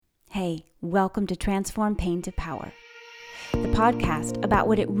Hey, welcome to Transform Pain to Power, the podcast about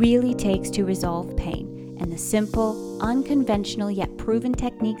what it really takes to resolve pain and the simple, unconventional yet proven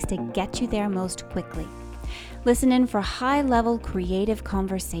techniques to get you there most quickly. Listen in for high-level creative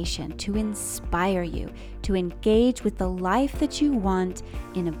conversation to inspire you to engage with the life that you want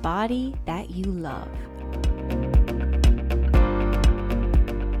in a body that you love.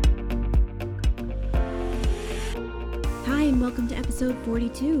 Hi, and welcome to episode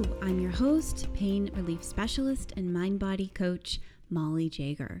 42. I'm your host, pain relief specialist and mind-body coach, Molly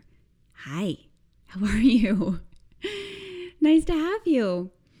Jager. Hi, how are you? Nice to have you.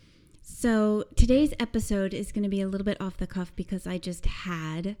 So today's episode is going to be a little bit off the cuff because I just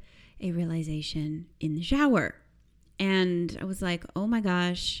had a realization in the shower. And I was like, oh my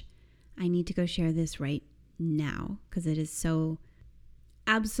gosh, I need to go share this right now because it is so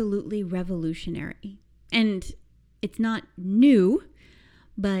absolutely revolutionary. And it's not new,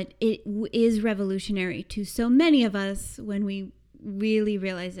 but it is revolutionary to so many of us when we really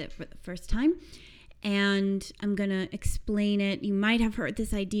realize it for the first time. And I'm going to explain it. You might have heard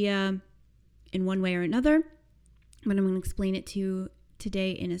this idea in one way or another, but I'm going to explain it to you today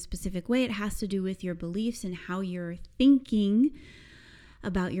in a specific way. It has to do with your beliefs and how you're thinking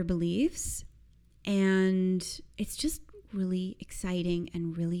about your beliefs. And it's just really exciting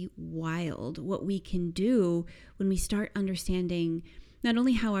and really wild what we can do when we start understanding not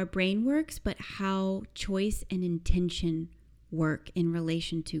only how our brain works, but how choice and intention work in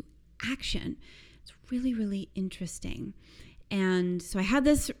relation to action. It's really, really interesting. And so I had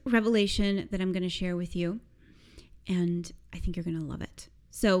this revelation that I'm going to share with you, and I think you're going to love it.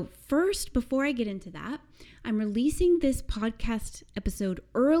 So first, before I get into that, I'm releasing this podcast episode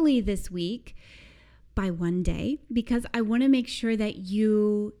early this week by one day because I want to make sure that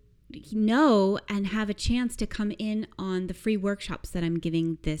you know and have a chance to come in on the free workshops that I'm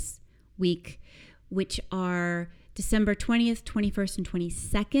giving this week, which are December 20th, 21st, and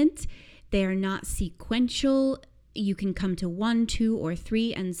 22nd. They are not sequential. You can come to 1, 2, or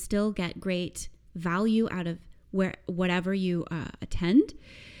 3 and still get great value out of whatever you attend.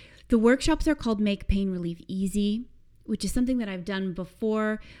 The workshops are called Make Pain Relief Easy, which is something that I've done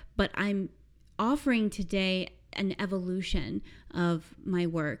before, but I'm offering today an evolution of my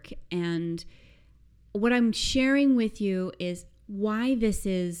work. And what I'm sharing with you is why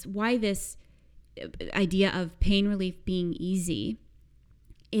this idea of pain relief being easy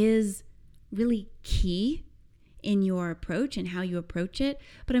is really key in your approach and how you approach it.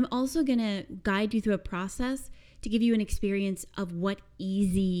 But I'm also going to guide you through a process to give you an experience of what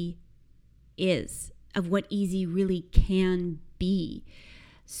easy is, of what easy really can be.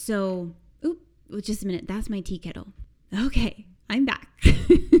 So, just a minute. That's my tea kettle. Okay, I'm back.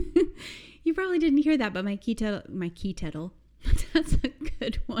 You probably didn't hear that, but my key kettle, that's a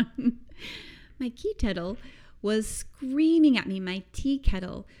good one. My key kettle was screaming at me. My tea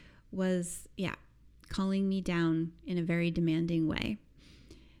kettle was, calling me down in a very demanding way.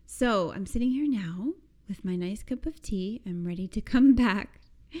 So I'm sitting here now with my nice cup of tea. I'm ready to come back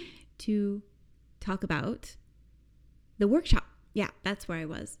to talk about the workshop. Yeah, that's where I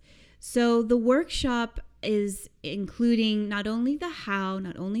was. So the workshop is including not only the how,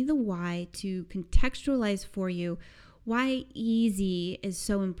 not only the why, to contextualize for you why easy is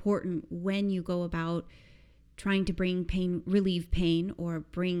so important when you go about trying to relieve pain or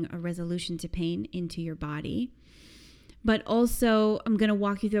bring a resolution to pain into your body. But also I'm going to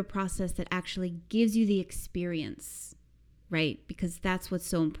walk you through a process that actually gives you the experience, right? Because that's what's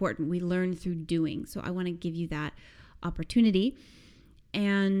so important. We learn through doing. So I want to give you that opportunity.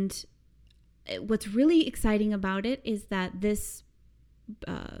 And what's really exciting about it is that this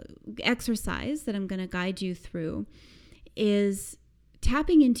exercise that I'm going to guide you through is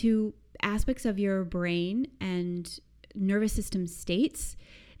tapping into aspects of your brain and nervous system states,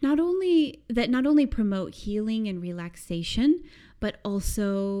 not only promote healing and relaxation, but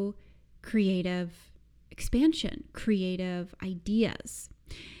also creative expansion, creative ideas.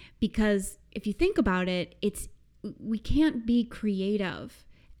 Because if you think about it, we can't be creative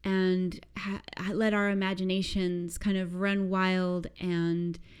and let our imaginations kind of run wild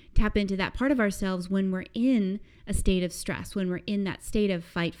and tap into that part of ourselves when we're in a state of stress, when we're in that state of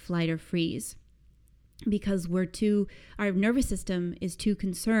fight, flight, or freeze, because our nervous system is too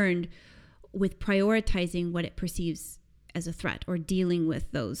concerned with prioritizing what it perceives as a threat or dealing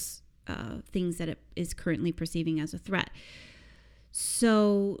with those things that it is currently perceiving as a threat.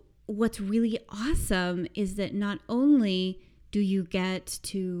 So what's really awesome is that not only do you get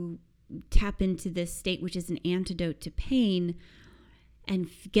to tap into this state, which is an antidote to pain, and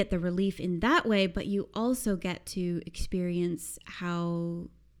get the relief in that way, but you also get to experience how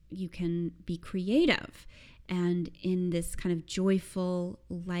you can be creative and in this kind of joyful,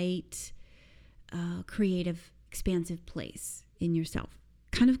 light, creative, expansive place in yourself.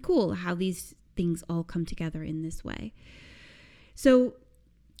 Kind of cool how these things all come together in this way. So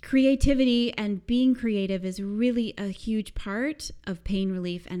creativity and being creative is really a huge part of pain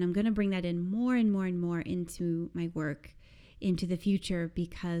relief, and I'm going to bring that in more and more and more into my work into the future,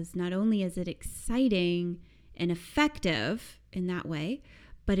 because not only is it exciting and effective in that way,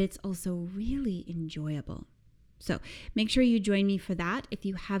 but it's also really enjoyable. So make sure you join me for that. If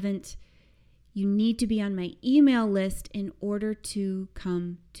you haven't, you need to be on my email list in order to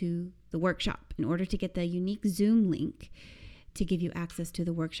come to the workshop, in order to get the unique Zoom link to give you access to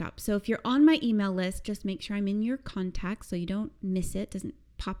the workshop. So if you're on my email list, just make sure I'm in your contacts so you don't miss it, doesn't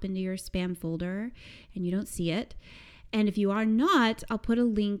pop into your spam folder and you don't see it. And if you are not, I'll put a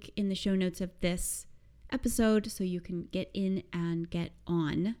link in the show notes of this episode so you can get in and get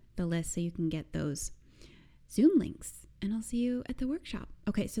on the list so you can get those Zoom links. And I'll see you at the workshop.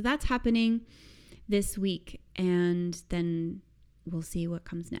 Okay, so that's happening this week, and then we'll see what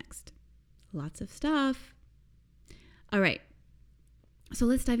comes next. Lots of stuff. All right. So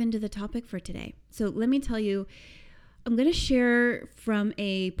let's dive into the topic for today. So let me tell you, I'm going to share from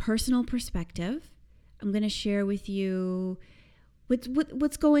a personal perspective. I'm going to share with you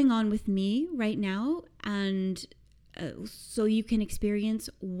what's going on with me right now, and so you can experience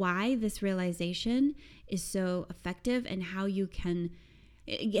why this realization is so effective and how you can,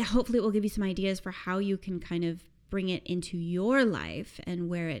 hopefully it will give you some ideas for how you can kind of bring it into your life and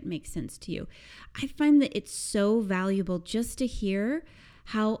where it makes sense to you. I find that it's so valuable just to hear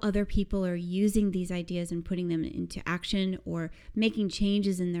how other people are using these ideas and putting them into action or making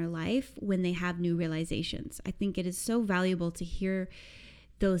changes in their life when they have new realizations. I think it is so valuable to hear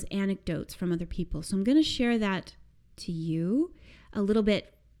those anecdotes from other people. So I'm going to share that to you a little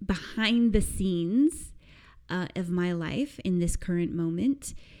bit behind the scenes of my life in this current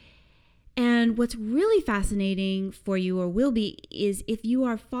moment. And what's really fascinating for you, or will be, is if you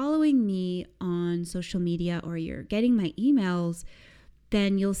are following me on social media or you're getting my emails,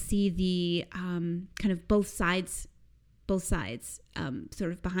 then you'll see the kind of both sides,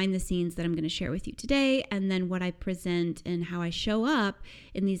 sort of behind the scenes that I'm going to share with you today, and then what I present and how I show up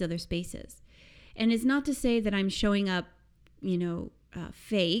in these other spaces. And it's not to say that I'm showing up,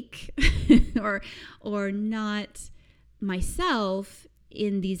 fake or not myself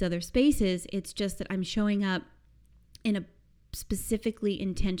in these other spaces. It's just that I'm showing up in a specifically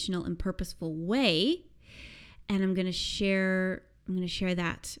intentional and purposeful way, and I'm going to share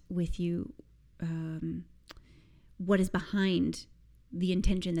that with you, what is behind the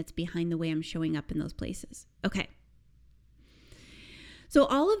intention that's behind the way I'm showing up in those places. Okay. So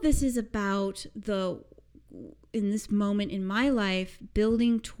all of this is about in this moment in my life,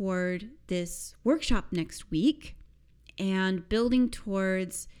 building toward this workshop next week and building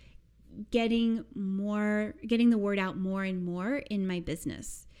towards getting the word out more and more in my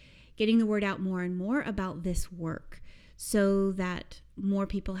business, getting the word out more and more about this work so that more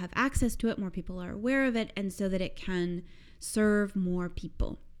people have access to it, more people are aware of it, and so that it can serve more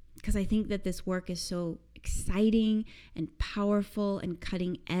people. Because I think that this work is so exciting and powerful and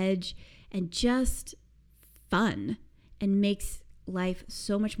cutting edge and just fun and makes life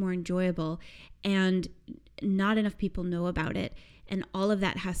so much more enjoyable, and not enough people know about it. And all of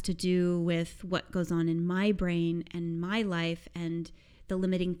that has to do with what goes on in my brain and my life and the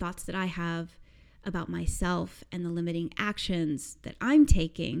limiting thoughts that I have about myself and the limiting actions that I'm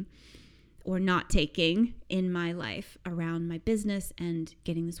taking or not taking in my life around my business and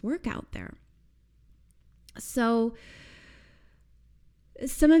getting this work out there. So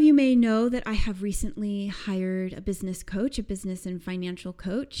some of you may know that I have recently hired a business coach, a business and financial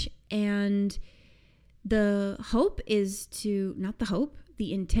coach, and the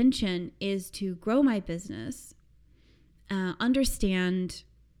intention is to grow my business, understand,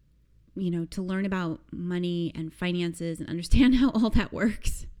 to learn about money and finances and understand how all that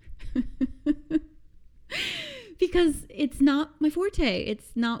works. Because it's not my forte.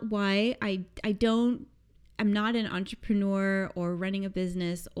 It's not why I'm not an entrepreneur or running a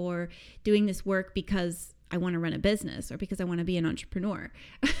business or doing this work because I want to run a business or because I want to be an entrepreneur.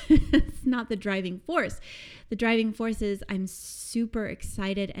 It's not the driving force. The driving force is I'm super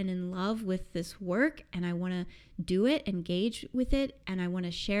excited and in love with this work, and I want to do it, engage with it, and I want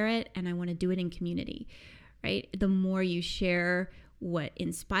to share it, and I want to do it in community, right? The more you share what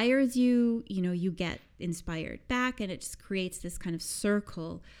inspires you, you get inspired back, and it just creates this kind of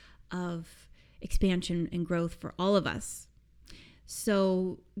circle of expansion and growth for all of us.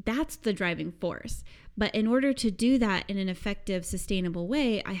 So that's the driving force. But in order to do that in an effective, sustainable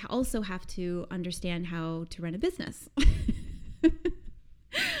way, I also have to understand how to run a business.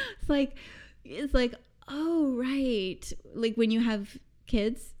 It's like, oh, right. Like when you have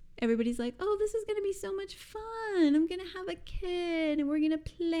kids, everybody's like, oh, this is going to be so much fun. I'm going to have a kid and we're going to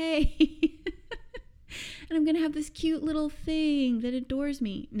play. And I'm going to have this cute little thing that adores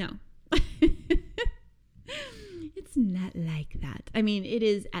me. No. It's not like that. I mean, it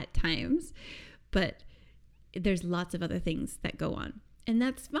is at times, but there's lots of other things that go on. And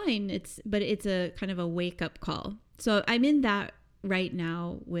that's fine. But it's a kind of a wake-up call. So I'm in that right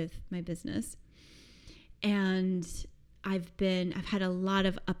now with my business. And I've had a lot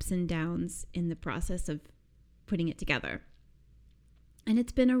of ups and downs in the process of putting it together. And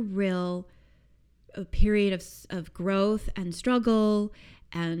it's been a period of growth and struggle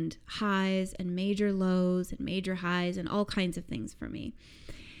and highs and major lows and major highs and all kinds of things for me.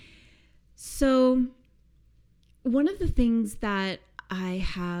 So one of the things that I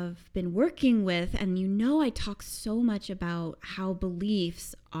have been working with, and I talk so much about how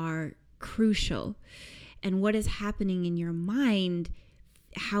beliefs are crucial and what is happening in your mind,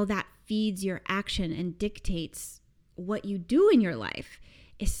 how that feeds your action and dictates what you do in your life,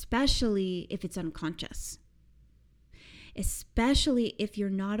 especially if it's unconscious. Especially if you're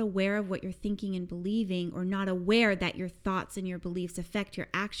not aware of what you're thinking and believing, or not aware that your thoughts and your beliefs affect your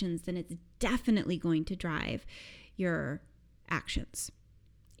actions, then it's definitely going to drive your actions.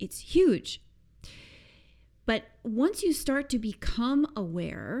 It's huge. But once you start to become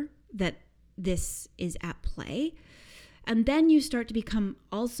aware that this is at play, and then you start to become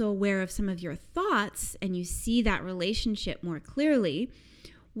also aware of some of your thoughts, and you see that relationship more clearly,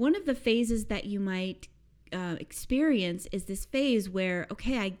 one of the phases that you might experience is this phase where,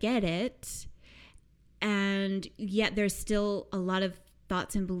 okay, I get it, and yet there's still a lot of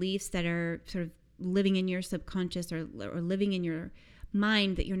thoughts and beliefs that are sort of living in your subconscious or living in your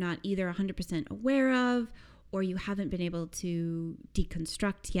mind that you're not either 100% aware of, or you haven't been able to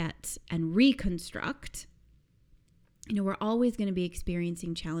deconstruct yet and reconstruct. We're always going to be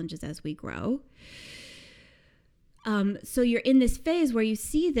experiencing challenges as we grow. So you're in this phase where you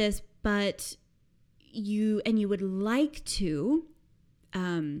see this, but you would like to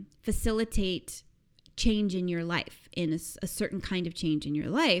facilitate change in your life, in a certain kind of change in your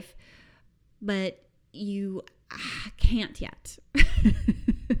life, but you can't yet.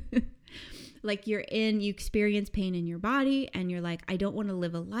 Like you experience pain in your body, and you're like, I don't want to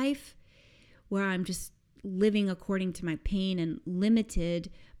live a life where I'm just living according to my pain and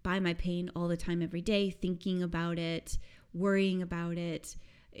limited by my pain all the time, every day, thinking about it, worrying about it,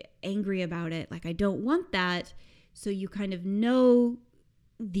 angry about it. Like, I don't want that. So you kind of know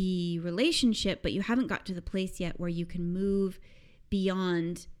the relationship, but you haven't got to the place yet where you can move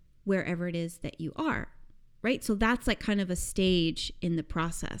beyond wherever it is that you are, right? So that's like kind of a stage in the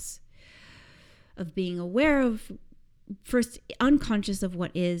process of being aware of, first unconscious of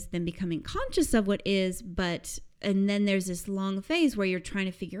what is, then becoming conscious of what is, and then there's this long phase where you're trying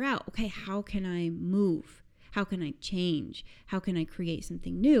to figure out, okay, how can I move? How can I change? How can I create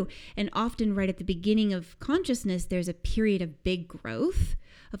something new? And often right at the beginning of consciousness, there's a period of big growth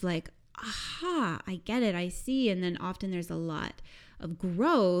of like, aha, I get it, I see. And then often there's a lot of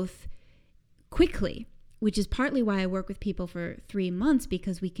growth quickly, which is partly why I work with people for 3 months,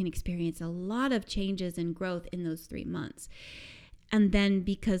 because we can experience a lot of changes and growth in those 3 months. And then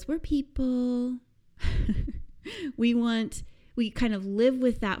because we're people, we kind of live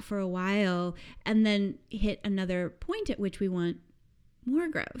with that for a while, and then hit another point at which we want more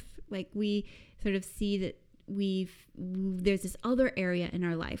growth. Like we sort of see that there's this other area in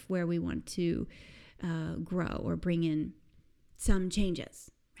our life where we want to grow or bring in some changes,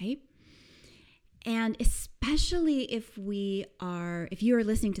 right? And especially if you are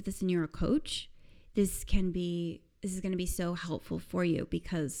listening to this and you're a coach, this is going to be so helpful for you,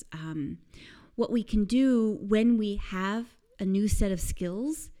 because what we can do when we have a new set of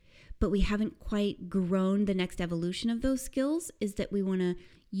skills, but we haven't quite grown the next evolution of those skills, is that we want to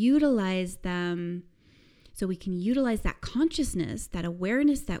utilize them so we can utilize that consciousness, that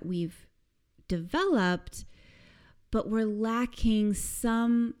awareness that we've developed, but we're lacking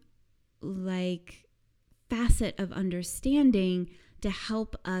some like facet of understanding to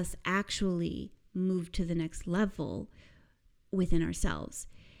help us actually move to the next level within ourselves.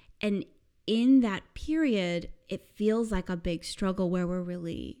 And in that period, it feels like a big struggle where we're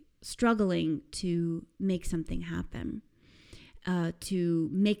really struggling to make something happen, to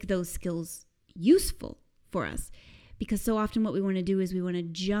make those skills useful for us. Because so often what we want to do is we want to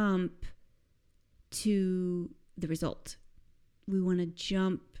jump to the result. we want to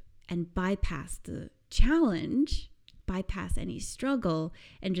jump and bypass the challenge, bypass any struggle,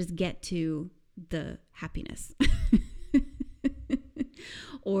 and just get to the happiness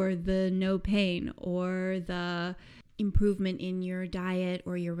or the no pain or the improvement in your diet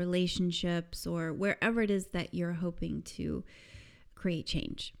or your relationships or wherever it is that you're hoping to create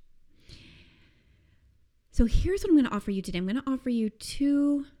change. So here's what I'm going to offer you today. I'm going to offer you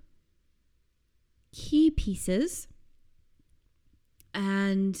 2 key pieces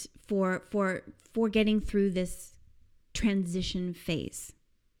and for getting through this transition phase.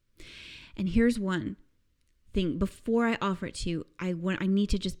 And here's one thing. Before I offer it to you, I need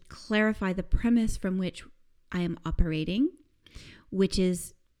to just clarify the premise from which I am operating, which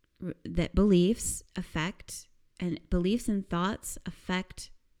is that beliefs and thoughts affect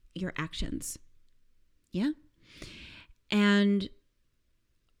your actions. Yeah. And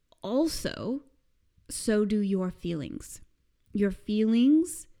also, so do your feelings. Your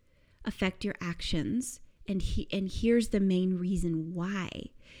feelings affect your actions. And here's the main reason why.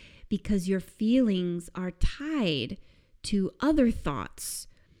 Because your feelings are tied to other thoughts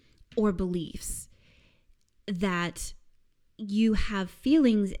or beliefs that you have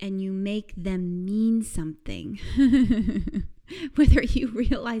feelings and you make them mean something, whether you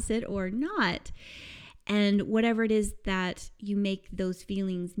realize it or not. And whatever it is that you make those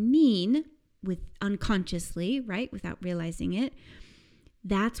feelings mean with unconsciously, right, without realizing it,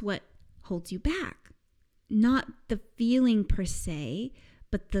 that's what holds you back. Not the feeling per se,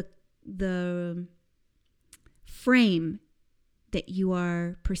 but the frame that you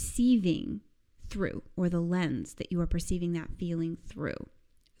are perceiving through, or the lens that you are perceiving that feeling through.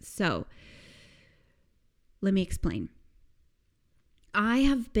 So let me explain. I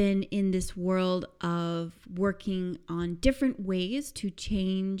have been in this world of working on different ways to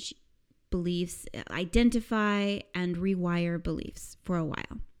change beliefs, identify and rewire beliefs for a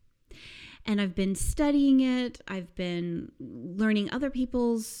while. And I've been studying it. I've been learning other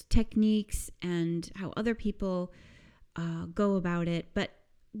people's techniques and how other people go about it. But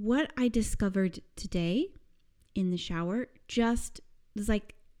what I discovered today in the shower just was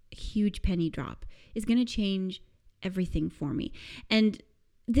like a huge penny drop. Is going to change everything for me. And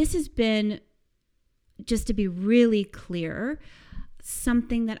this has been, just to be really clear,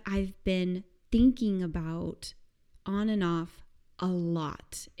 something that I've been thinking about on and off a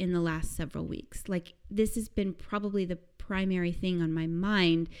lot in the last several weeks. Like, this has been probably the primary thing on my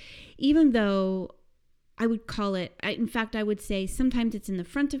mind, even though I would call it, in fact, I would say sometimes it's in the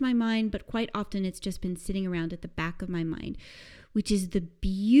front of my mind, but quite often it's just been sitting around at the back of my mind, which is the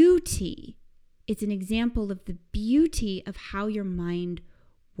beauty. It's an example of the beauty of how your mind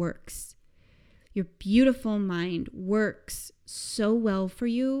works. Your beautiful mind works so well for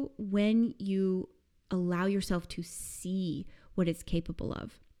you when you allow yourself to see what it's capable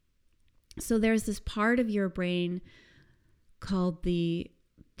of. So there's this part of your brain called the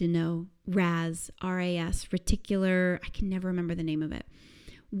RAS, R-A-S, reticular, I can never remember the name of it,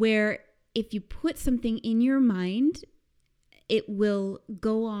 where if you put something in your mind, it will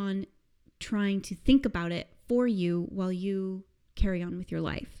go on trying to think about it for you while you carry on with your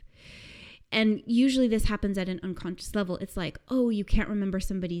life. And usually this happens at an unconscious level. It's like, oh, you can't remember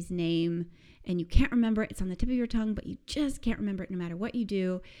somebody's name and you can't remember it. It's on the tip of your tongue, but you just can't remember it no matter what you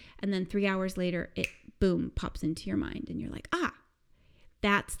do. And then 3 hours later, it boom, pops into your mind and you're like,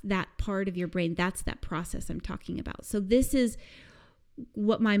 that's that part of your brain. That's that process I'm talking about. So this is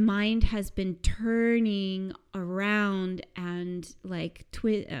what my mind has been turning around and like,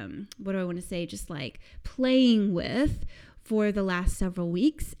 what do I want to say? Just like playing with for the last several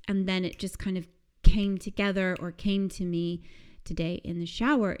weeks. And then it just kind of came together or came to me today in the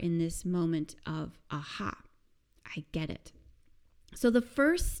shower in this moment of, aha, I get it. So the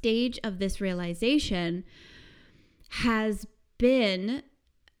first stage of this realization has been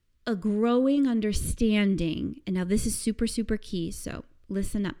a growing understanding. And now this is super, super key. So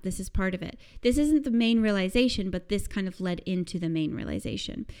listen up. This is part of it. This isn't the main realization, but this kind of led into the main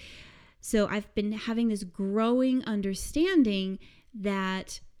realization. So I've been having this growing understanding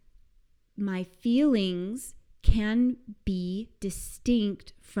that my feelings can be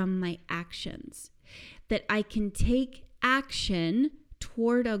distinct from my actions, that I can take action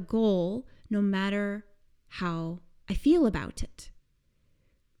toward a goal no matter how I feel about it.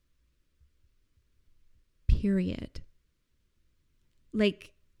 Period.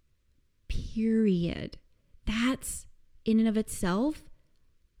 Like, period. That's in and of itself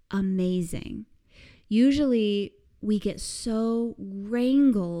amazing. Usually we get so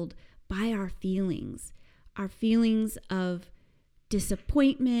wrangled by our feelings of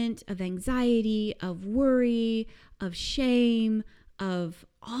disappointment, of anxiety, of worry, of shame, of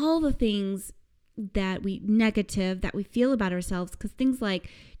all the things that we feel about ourselves, because things like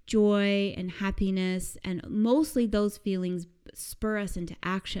joy and happiness and mostly those feelings spur us into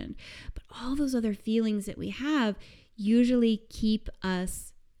action. But all those other feelings that we have usually keep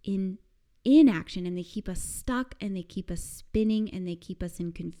us in inaction, and they keep us stuck, and they keep us spinning, and they keep us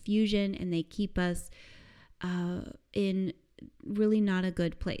in confusion, and they keep us in really not a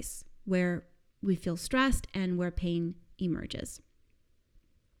good place where we feel stressed and where pain emerges.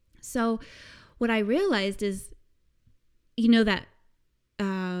 So what I realized is, that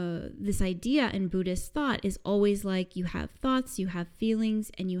this idea in Buddhist thought is always like you have thoughts, you have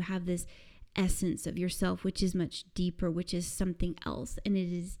feelings, and you have this essence of yourself, which is much deeper, which is something else, and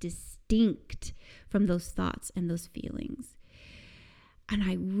it is distinct from those thoughts and those feelings. And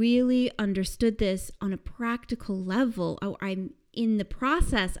I really understood this on a practical level. I'm in the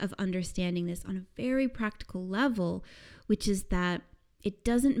process of understanding this on a very practical level, which is that it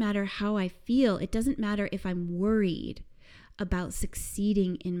doesn't matter how I feel. It doesn't matter if I'm worried about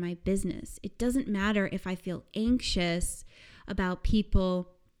succeeding in my business. It doesn't matter if I feel anxious about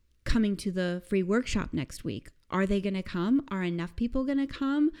people coming to the free workshop next week. Are they going to come? Are enough people going to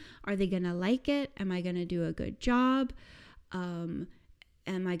come? Are they going to like it? Am I going to do a good job? Am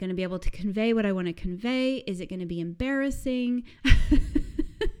I going to be able to convey what I want to convey? Is it going to be embarrassing?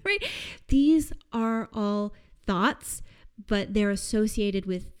 Right? These are all thoughts, but they're associated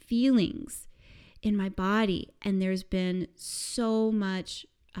with feelings in my body. And there's been so much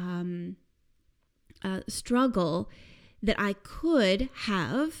struggle that I could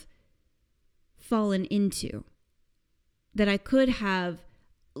have fallen into, that I could have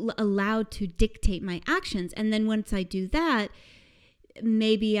allowed to dictate my actions. And then once I do that,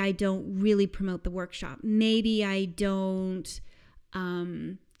 maybe I don't really promote the workshop. Maybe I don't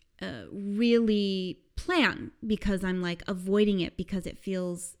really plan because I'm like avoiding it because it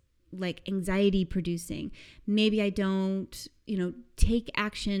feels like anxiety producing. Maybe I don't, take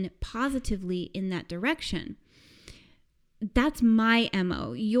action positively in that direction. That's my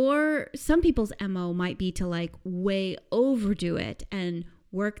MO. Some people's MO might be to like way overdo it and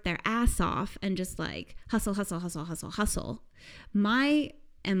work their ass off and just like hustle. My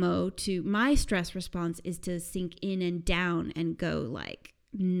MO to my stress response is to sink in and down and go like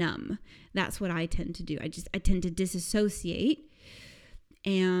numb. That's what I tend to do. I tend to disassociate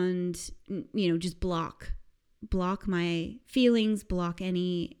and, just block my feelings, block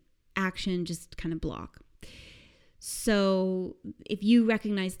any action, just kind of block. So if you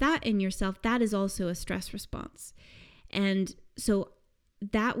recognize that in yourself, that is also a stress response. And so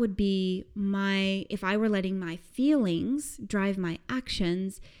that would be if I were letting my feelings drive my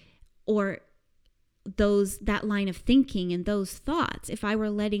actions, or that line of thinking and those thoughts, if I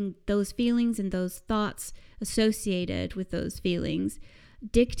were letting those feelings and those thoughts associated with those feelings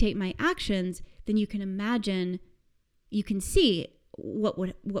dictate my actions, then you can see what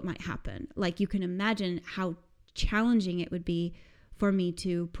might happen. Like you can imagine how challenging it would be for me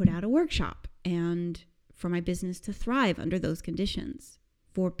to put out a workshop and for my business to thrive under those conditions,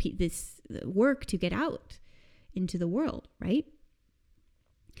 for this work to get out into the world, right?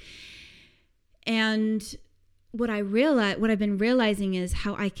 And what I've been realizing is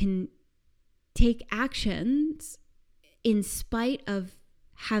how I can take actions in spite of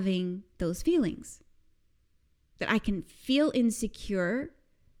having those feelings. That I can feel insecure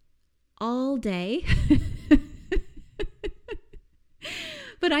all day,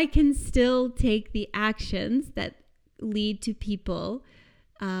 but I can still take the actions that lead to people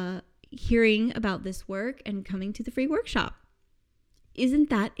hearing about this work and coming to the free workshop. Isn't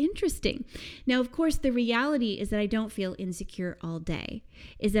that interesting? Now, of course, the reality is that I don't feel insecure all day,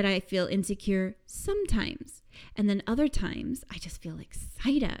 is that I feel insecure sometimes. And then other times I just feel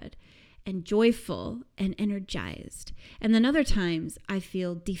excited and joyful and energized. And then other times I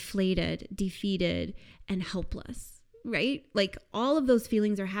feel deflated, defeated, and helpless, right? Like all of those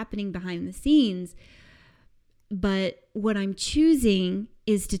feelings are happening behind the scenes. But what I'm choosing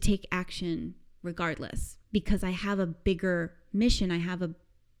is to take action regardless, because I have a bigger mission. I have a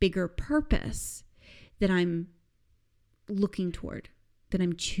bigger purpose that I'm looking toward, that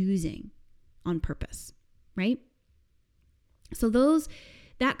I'm choosing on purpose, right? So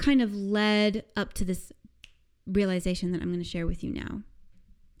that kind of led up to this realization that I'm going to share with you now.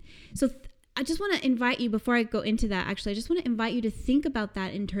 So I just want to invite you, before I go into that, actually, I just want to invite you to think about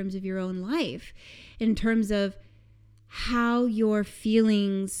that in terms of your own life, in terms of how your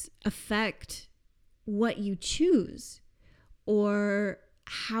feelings affect what you choose or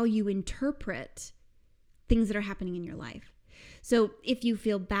how you interpret things that are happening in your life. So if you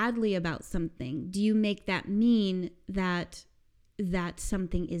feel badly about something, do you make that mean that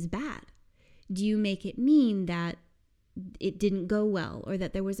something is bad? Do you make it mean that it didn't go well, or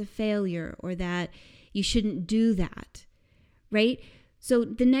that there was a failure, or that you shouldn't do that, right? So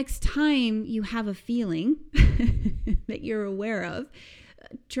the next time you have a feeling that you're aware of,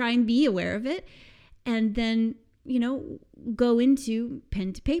 try and be aware of it, and then, go into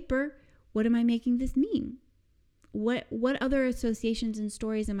pen to paper. What am I making this mean? What other associations and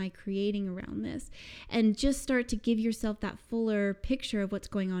stories am I creating around this? And just start to give yourself that fuller picture of what's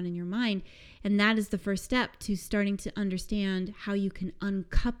going on in your mind. And that is the first step to starting to understand how you can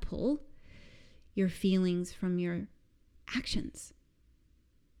uncouple your feelings from your actions,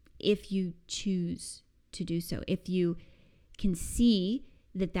 if you choose to do so, if you can see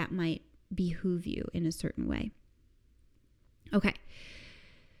that might behoove you in a certain way. Okay.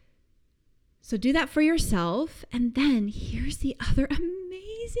 So do that for yourself. And then here's the other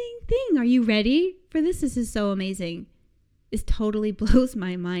amazing thing. Are you ready for this? This is so amazing. This totally blows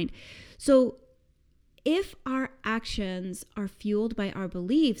my mind. So if our actions are fueled by our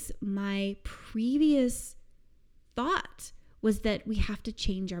beliefs, my previous thought was that we have to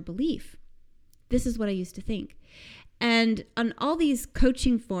change our belief. This is what I used to think. And on all these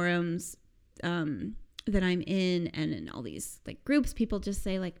coaching forums that I'm in, and in all these groups, people just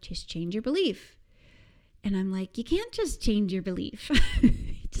say just change your belief. And I'm like, you can't just change your belief.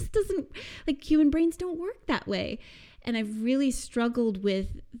 It just doesn't, human brains don't work that way. And I've really struggled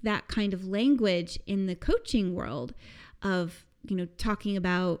with that kind of language in the coaching world of, talking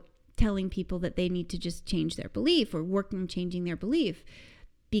about telling people that they need to just change their belief or work on changing their belief.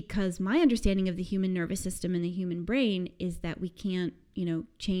 Because my understanding of the human nervous system and the human brain is that we can't,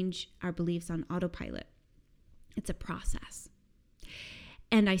 change our beliefs on autopilot. It's a process.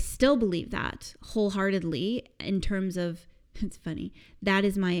 And I still believe that wholeheartedly in terms of, it's funny, that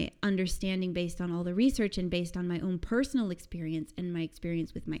is my understanding based on all the research and based on my own personal experience and my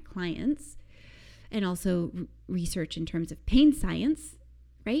experience with my clients, and also research in terms of pain science,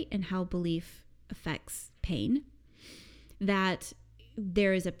 right? And how belief affects pain. That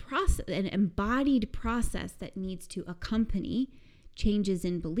there is a process, an embodied process that needs to accompany changes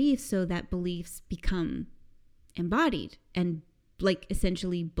in beliefs so that beliefs become embodied and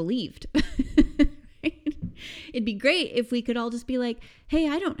essentially believed. Right? It'd be great if we could all just be like, hey,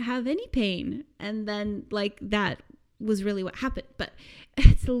 I don't have any pain. And then that was really what happened. But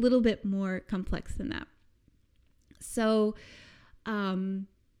it's a little bit more complex than that. So,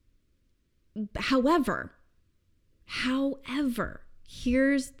 however,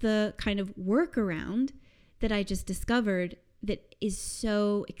 here's the kind of workaround that I just discovered that is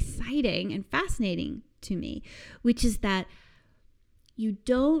so exciting and fascinating to me, which is that you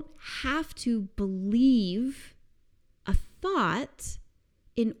don't have to believe a thought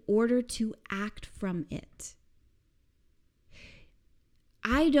in order to act from it.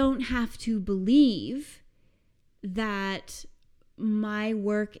 I don't have to believe that my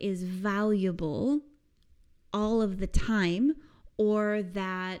work is valuable all of the time, or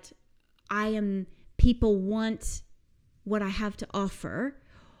that people want what I have to offer,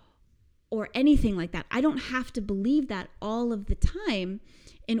 or anything like that. I don't have to believe that all of the time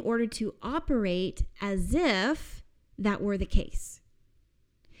in order to operate as if that were the case.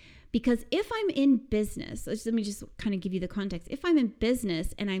 Because if I'm in business, let me just kind of give you the context. If I'm in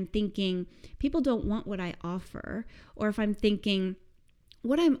business and I'm thinking people don't want what I offer, or if I'm thinking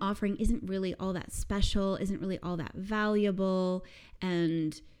what I'm offering isn't really all that special, isn't really all that valuable,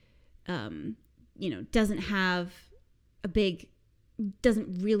 and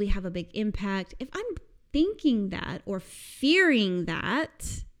doesn't really have a big impact. If I'm thinking that or fearing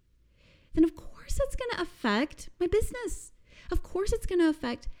that, then of course it's going to affect my business. Of course it's going to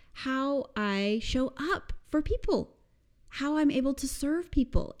affect how I show up for people, how I'm able to serve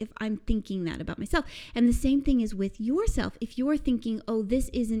people if I'm thinking that about myself. And the same thing is with yourself. If you're thinking, oh, this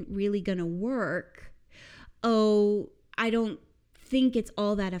isn't really going to work. Oh, I don't think it's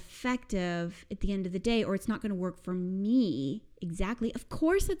all that effective at the end of the day, or it's not going to work for me exactly. Of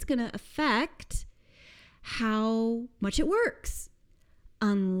course it's going to affect how much it works.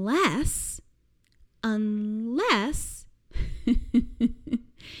 Unless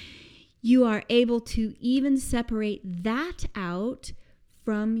you are able to even separate that out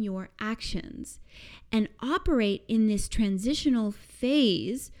from your actions and operate in this transitional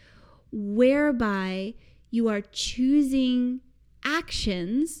phase whereby you are choosing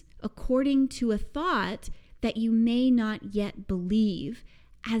actions according to a thought that you may not yet believe,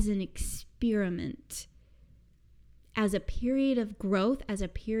 as an experiment, as a period of growth, as a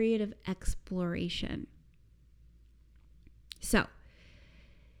period of exploration. So,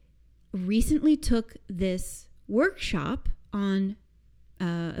 recently took this workshop on,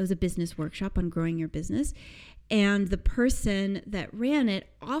 it was a business workshop on growing your business. And the person that ran it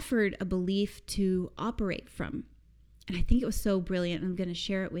offered a belief to operate from. And I think it was so brilliant. I'm going to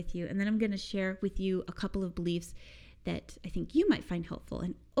share it with you. And then I'm going to share with you a couple of beliefs that I think you might find helpful.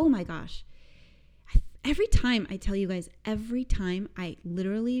 And oh my gosh, every time I tell you guys, every time I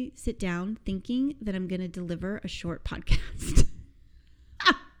literally sit down thinking that I'm going to deliver a short podcast.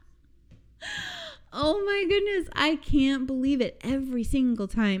 Oh my goodness, I can't believe it every single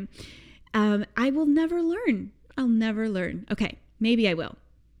time. I will never learn. I'll never learn. Okay, maybe I will.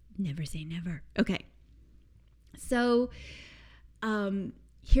 Never say never. Okay. So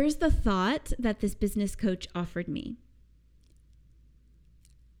here's the thought that this business coach offered me.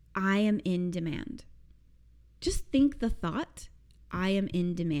 I am in demand. Just think the thought, I am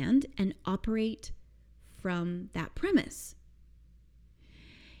in demand, and operate from that premise.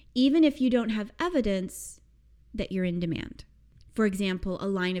 Even if you don't have evidence that you're in demand. For example, a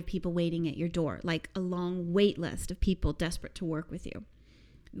line of people waiting at your door, like a long wait list of people desperate to work with you.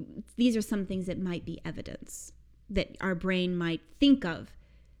 These are some things that might be evidence, that our brain might think of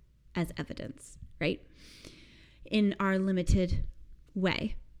as evidence, right? In our limited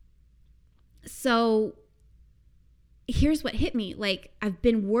way. So here's what hit me. Like, I've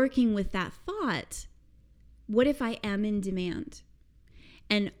been working with that thought. What if I am in demand?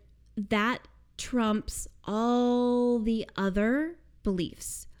 And that trumps all the other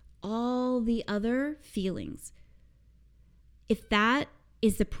beliefs, all the other feelings. If that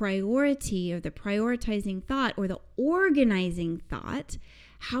is the priority or the prioritizing thought or the organizing thought,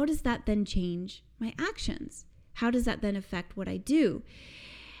 how does that then change my actions? How does that then affect what I do?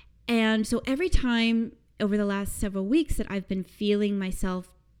 And so every time over the last several weeks that I've been feeling myself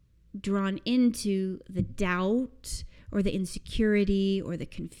drawn into the doubt or the insecurity or the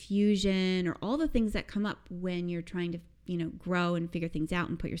confusion or all the things that come up when you're trying to, grow and figure things out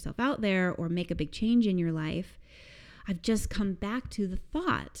and put yourself out there or make a big change in your life, I've just come back to the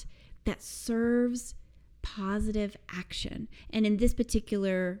thought that serves positive action. And in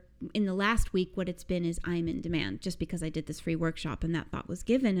the last week, what it's been is I'm in demand, just because I did this free workshop and that thought was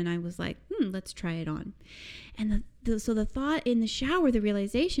given. And I was like, let's try it on. And so the thought in the shower, the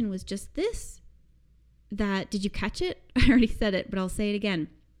realization was just this, that, did you catch it? I already said it, but I'll say it again.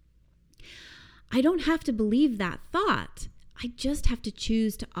 I don't have to believe that thought. I just have to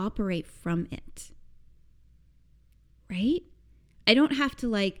choose to operate from it. Right? I don't have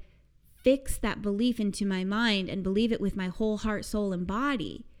to fix that belief into my mind and believe it with my whole heart, soul, and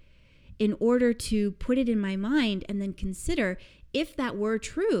body in order to put it in my mind and then consider, if that were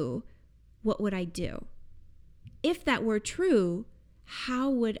true, what would I do? If that were true, how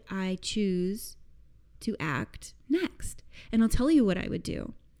would I choose to act next? And I'll tell you what I would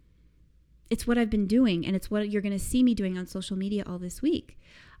do. It's what I've been doing, and it's what you're going to see me doing on social media all this week.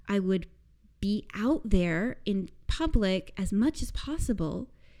 I would be out there in public as much as possible,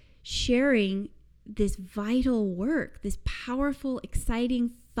 sharing this vital work, this powerful,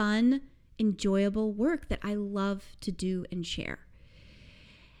 exciting, fun, enjoyable work that I love to do and share,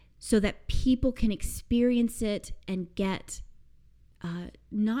 so that people can experience it and get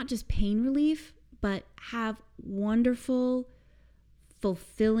not just pain relief, but have wonderful,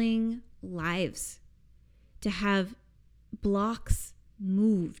 fulfilling lives, to have blocks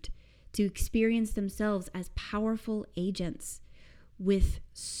moved, to experience themselves as powerful agents with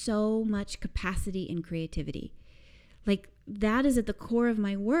so much capacity and creativity. That is at the core of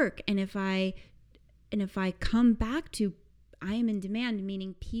my work. And if I come back to I am in demand,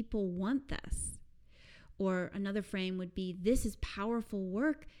 meaning people want this, or another frame would be, this is powerful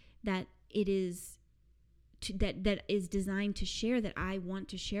work that it is that is designed to share, that I want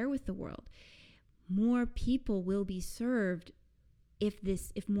to share with the world. More people will be served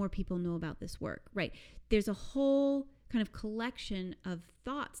if more people know about this work, right? There's a whole kind of collection of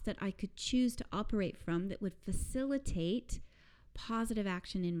thoughts that I could choose to operate from that would facilitate positive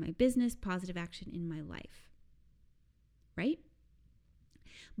action in my business, positive action in my life, right?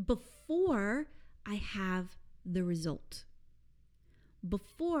 Before I have the result,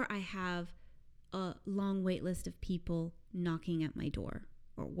 before I have a long wait list of people knocking at my door,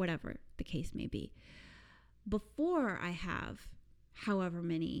 or whatever the case may be, before I have however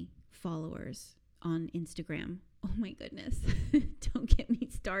many followers on Instagram. Oh my goodness, don't get me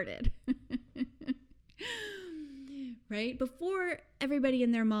started. Right? Before everybody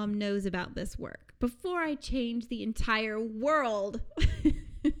and their mom knows about this work, before I change the entire world,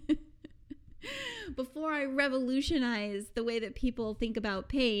 before I revolutionize the way that people think about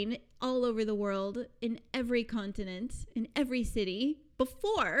pain all over the world, in every continent, in every city,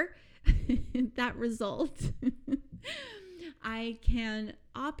 before that result, I can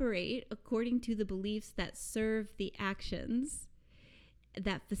operate according to the beliefs that serve the actions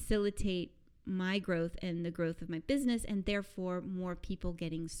that facilitate my growth and the growth of my business, and therefore more people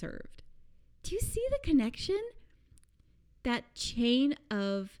getting served. Do you see the connection? That chain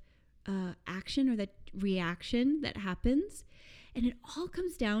of action or that reaction that happens. And it all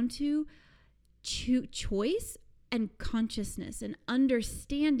comes down to choice and consciousness and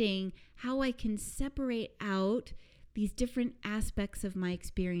understanding how I can separate out these different aspects of my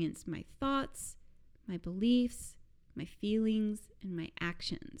experience, my thoughts, my beliefs, my feelings, and my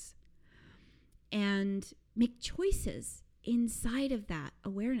actions, and make choices inside of that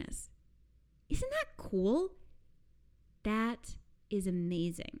awareness. Isn't that cool? That is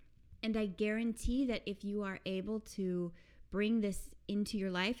amazing. And I guarantee that if you are able to bring this into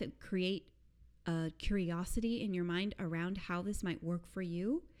your life and create a curiosity in your mind around how this might work for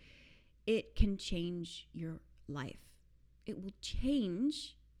you, it can change your life. It will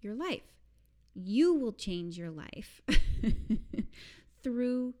change your life. You will change your life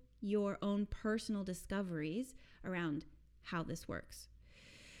through your own personal discoveries around how this works.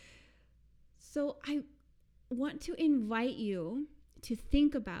 So I want to invite you to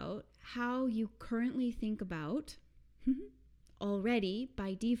think about how you currently think about already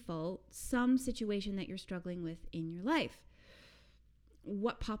by default some situation that you're struggling with in your life.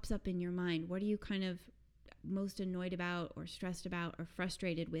 What pops up in your mind? What are you kind of most annoyed about or stressed about or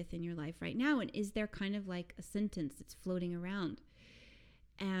frustrated with in your life right now? And is there kind of like a sentence that's floating around?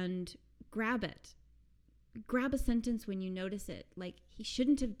 And grab it. Grab a sentence when you notice it, like, he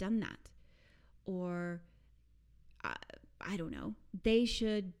shouldn't have done that. Or I don't know, they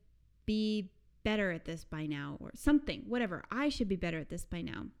should be better at this by now, or something, whatever. I should be better at this by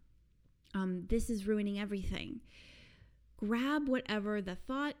now. This is ruining everything. Grab whatever the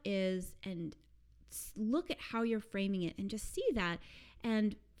thought is and look at how you're framing it and just see that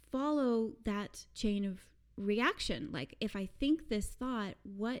and follow that chain of reaction. Like, if I think this thought,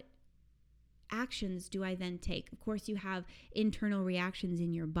 what actions do I then take? Of course, you have internal reactions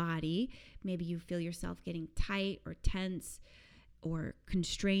in your body. Maybe you feel yourself getting tight or tense or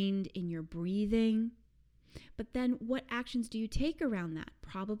constrained in your breathing. But then what actions do you take around that?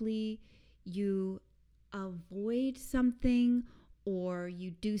 Probably you avoid something, or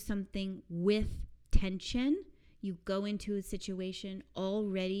you do something with tension. You go into a situation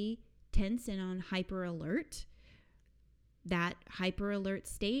already tense and on hyper alert. That hyper alert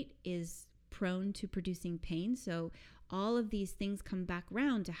state is prone to producing pain. So all of these things come back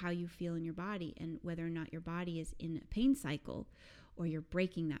around to how you feel in your body and whether or not your body is in a pain cycle or you're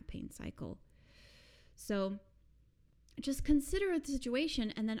breaking that pain cycle. So just consider the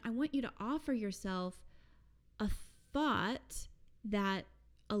situation, and then I want you to offer yourself a thought that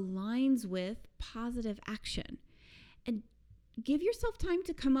aligns with positive action, and give yourself time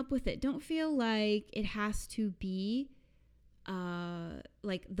to come up with it. Don't feel like it has to be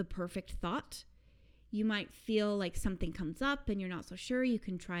like the perfect thought. You might feel like something comes up and you're not so sure. You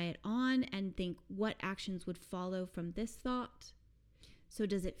can try it on and think, what actions would follow from this thought? So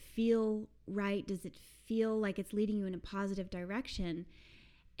does it feel right? Does it feel like it's leading you in a positive direction?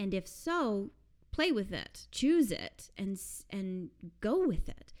 And if so, play with it, choose it, and go with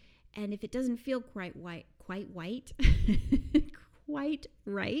it. And if it doesn't feel quite right,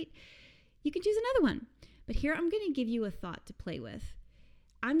 you can choose another one. But here I'm going to give you a thought to play with.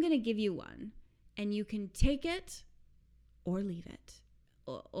 I'm going to give you one, and you can take it or leave it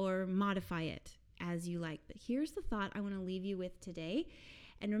or modify it as you like. But here's the thought I want to leave you with today.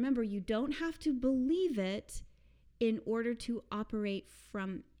 And remember, you don't have to believe it in order to operate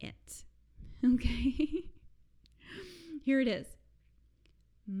from it. Okay? Here it is.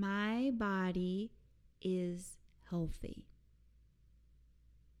 My body is healthy.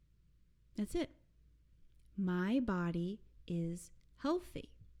 That's it. My body is healthy.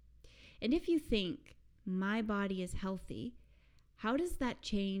 And if you think my body is healthy, how does that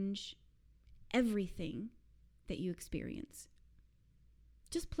change everything that you experience?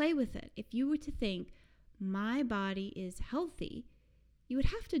 Just play with it. If you were to think my body is healthy, you would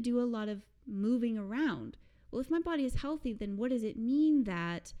have to do a lot of moving around. Well, if my body is healthy, then what does it mean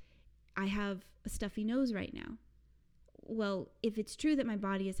that I have a stuffy nose right now? Well, if it's true that my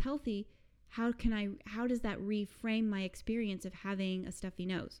body is healthy, how does that reframe my experience of having a stuffy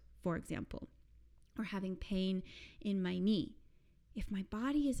nose, for example, or having pain in my knee? If my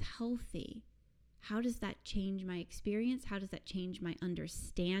body is healthy, how does that change my experience? How does that change my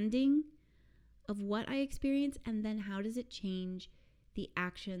understanding of what I experience, and then how does it change the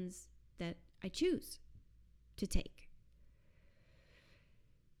actions that I choose to take?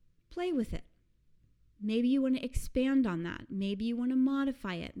 Play with it. Maybe you want to expand on that. Maybe you want to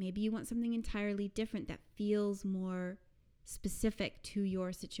modify it. Maybe you want something entirely different that feels more specific to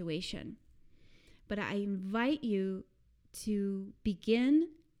your situation. But I invite you to begin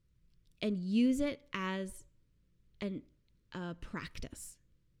and use it as a practice,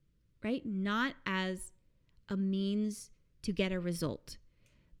 right? Not as a means to get a result,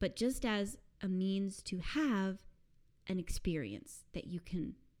 but just as a means to have an experience that you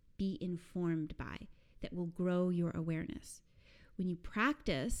can be informed by, that will grow your awareness. When you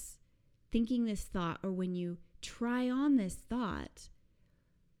practice thinking this thought, or when you try on this thought,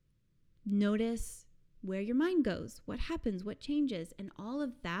 notice where your mind goes, what happens, what changes, and all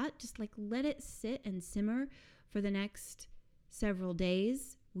of that, just like let it sit and simmer for the next several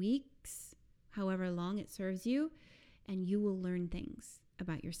days, weeks, however long it serves you, and you will learn things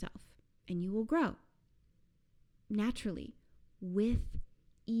about yourself, and you will grow naturally with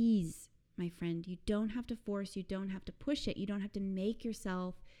ease. My friend, you don't have to force, you don't have to push it, you don't have to make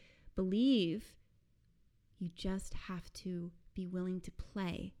yourself believe. You just have to be willing to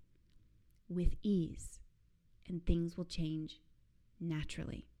play with ease, and things will change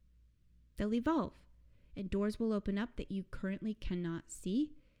naturally. They'll evolve, and doors will open up that you currently cannot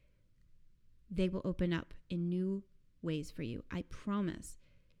see. They will open up in new ways for you. I promise.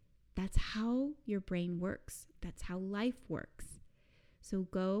 That's how your brain works. That's how life works. So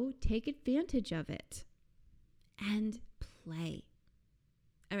go take advantage of it and play.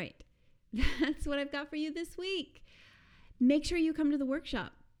 All right, that's what I've got for you this week. Make sure you come to the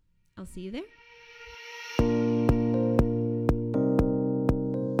workshop. I'll see you there.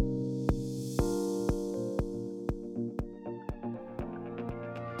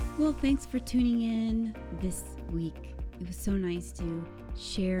 Well, thanks for tuning in this week. It was so nice to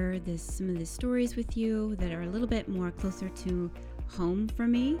share some of the stories with you that are a little bit more closer to home for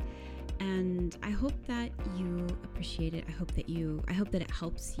me, and I hope that you appreciate it. I hope that it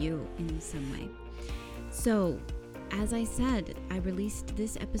helps you in some way. So, as I said, I released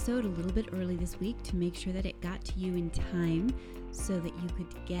this episode a little bit early this week to make sure that it got to you in time so that you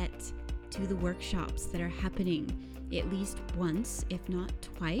could get to the workshops that are happening at least once, if not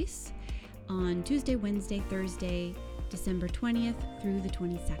twice, on Tuesday, Wednesday, Thursday, December 20th through the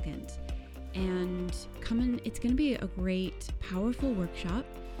 22nd. And it's going to be a great, powerful workshop.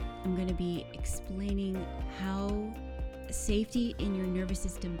 I'm going to be explaining how safety in your nervous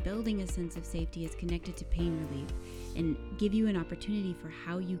system, building a sense of safety, is connected to pain relief, and give you an opportunity for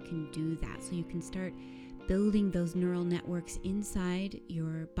how you can do that, so you can start building those neural networks inside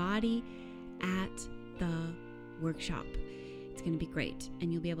your body at the workshop. It's going to be great,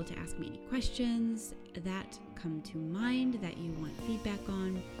 and you'll be able to ask me any questions that come to mind that you want feedback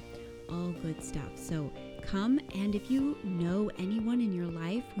on. All good stuff. So come, and if you know anyone in your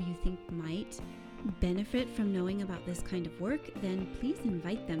life who you think might benefit from knowing about this kind of work, then please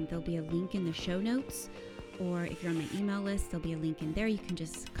invite them. There'll be a link in the show notes, or if you're on my email list, there'll be a link in there. You can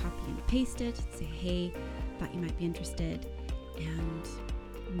just copy and paste it, say, hey, thought you might be interested, and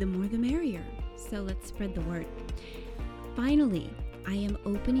the more the merrier. So let's spread the word. Finally, I am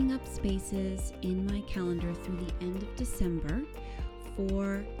opening up spaces in my calendar through the end of December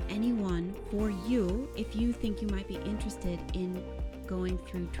for you, if you think you might be interested in going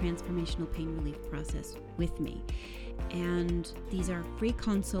through transformational pain relief process with me. And these are free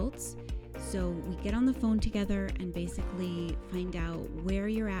consults. So we get on the phone together and basically find out where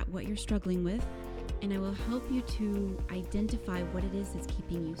you're at, what you're struggling with, and I will help you to identify what it is that's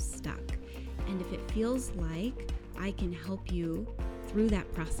keeping you stuck. And if it feels like I can help you through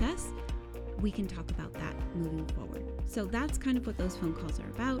that process, we can talk about that moving forward. So that's kind of what those phone calls are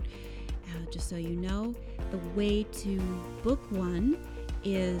about. Just so you know, the way to book one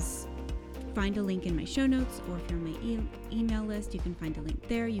is find a link in my show notes, or if you're on my email list, you can find a link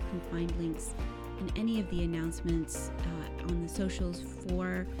there. You can find links in any of the announcements on the socials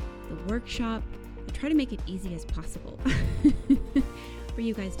for the workshop. I try to make it easy as possible for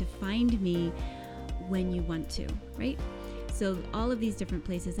you guys to find me when you want to, right? So all of these different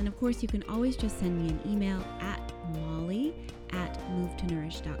places. And of course, you can always just send me an email at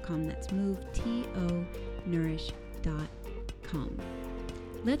molly@movetoniurish.com. That's moveTOnourish.com.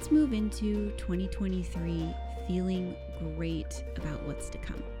 Let's move into 2023 feeling great about what's to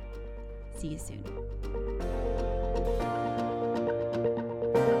come. See you soon.